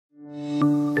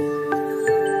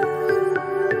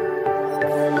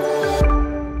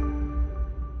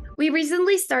We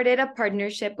recently started a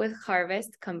partnership with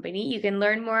Harvest Company. You can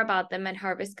learn more about them at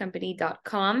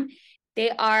harvestcompany.com. They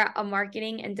are a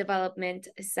marketing and development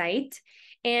site,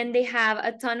 and they have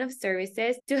a ton of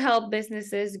services to help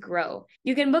businesses grow.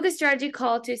 You can book a strategy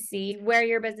call to see where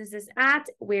your business is at,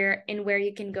 where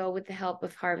you can go with the help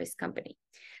of Harvest Company.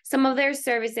 Some of their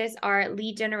services are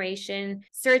lead generation,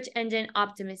 search engine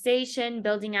optimization,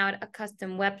 building out a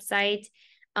custom website,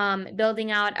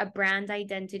 building out a brand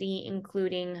identity,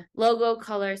 including logo,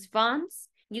 colors, fonts.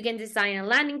 You can design a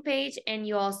landing page, and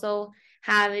you also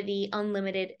have the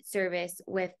unlimited service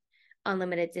with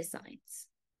unlimited designs.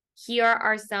 Here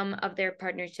are some of their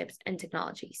partnerships and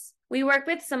technologies. We work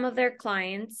with some of their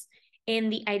clients in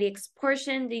the IDX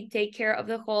portion. They take care of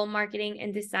the whole marketing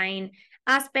and design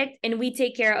aspect, and we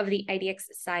take care of the IDX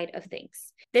side of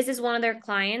things. This is one of their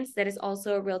clients that is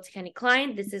also a RealtyCandy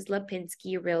client. This is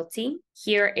Lapisky Realty.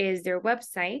 Here is their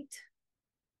website.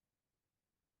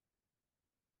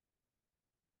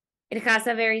 It has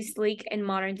a very sleek and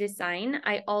modern design.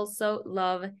 I also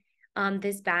love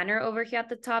this banner over here at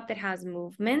the top that has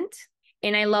movement,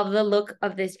 and I love the look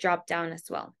of this drop down as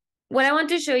well. What I want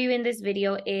to show you in this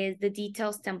video is the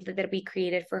details template that we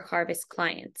created for Harvest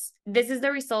clients. This is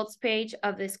the results page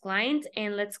of this client,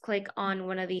 and let's click on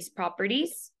one of these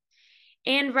properties.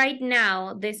 And right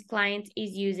now, this client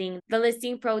is using the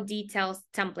Listing Pro Details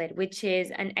template, which is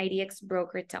an IDX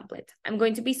broker template. I'm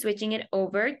going to be switching it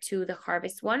over to the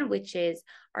Harvest one, which is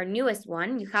our newest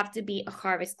one. You have to be a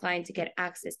Harvest client to get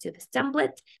access to this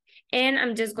template. And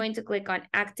I'm just going to click on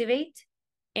Activate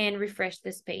and refresh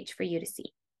this page for you to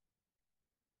see.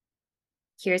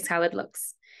 Here's how it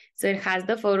looks. So it has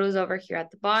the photos over here at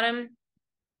the bottom.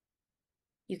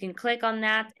 You can click on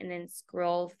that and then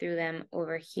scroll through them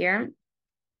over here.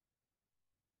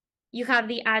 You have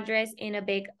the address in a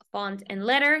big font and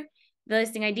letter, the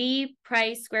listing ID,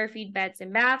 price, square feet, beds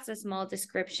and baths, a small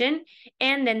description,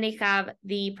 and then they have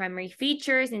the primary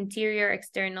features, interior,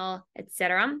 external,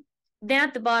 etc. Then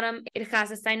at the bottom, it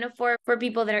has a sign up for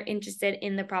people that are interested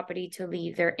in the property to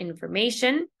leave their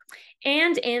information.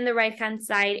 And in the right-hand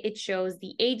side, it shows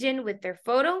the agent with their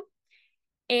photo.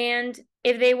 And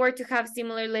if they were to have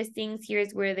similar listings,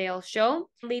 here's where they'll show.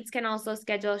 Leads can also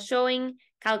schedule a showing,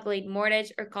 calculate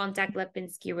mortgage, or contact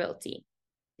Lapisky Realty.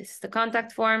 This is the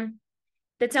contact form.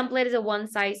 The template is a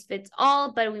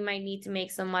one-size-fits-all, but we might need to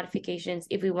make some modifications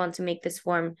if we want to make this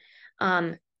form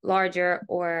larger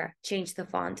or change the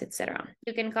font, etc.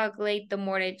 You can calculate the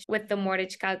mortgage with the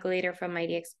mortgage calculator from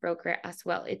IDX Broker as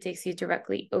well. It takes you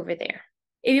directly over there.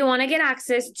 If you want to get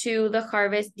access to the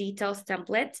Harvest Details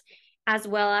template, as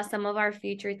well as some of our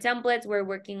future templates, we're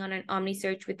working on an Omni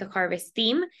search with the Harvest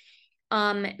theme.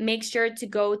 Make sure to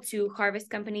go to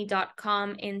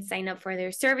harvestcompany.com and sign up for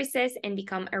their services and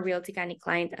become a RealtyCandy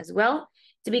client as well.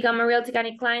 To become a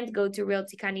RealtyCandy client, go to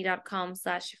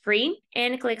realtycandy.com/free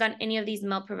and click on any of these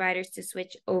mail providers to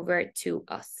switch over to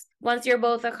us. Once you're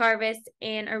both a Harvest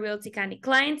and a RealtyCandy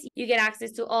client, you get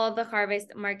access to all of the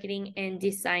Harvest marketing and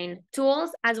design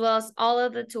tools, as well as all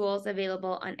of the tools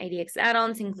available on IDX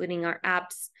add-ons, including our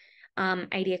apps,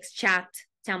 IDX chat,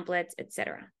 templates,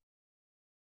 etc.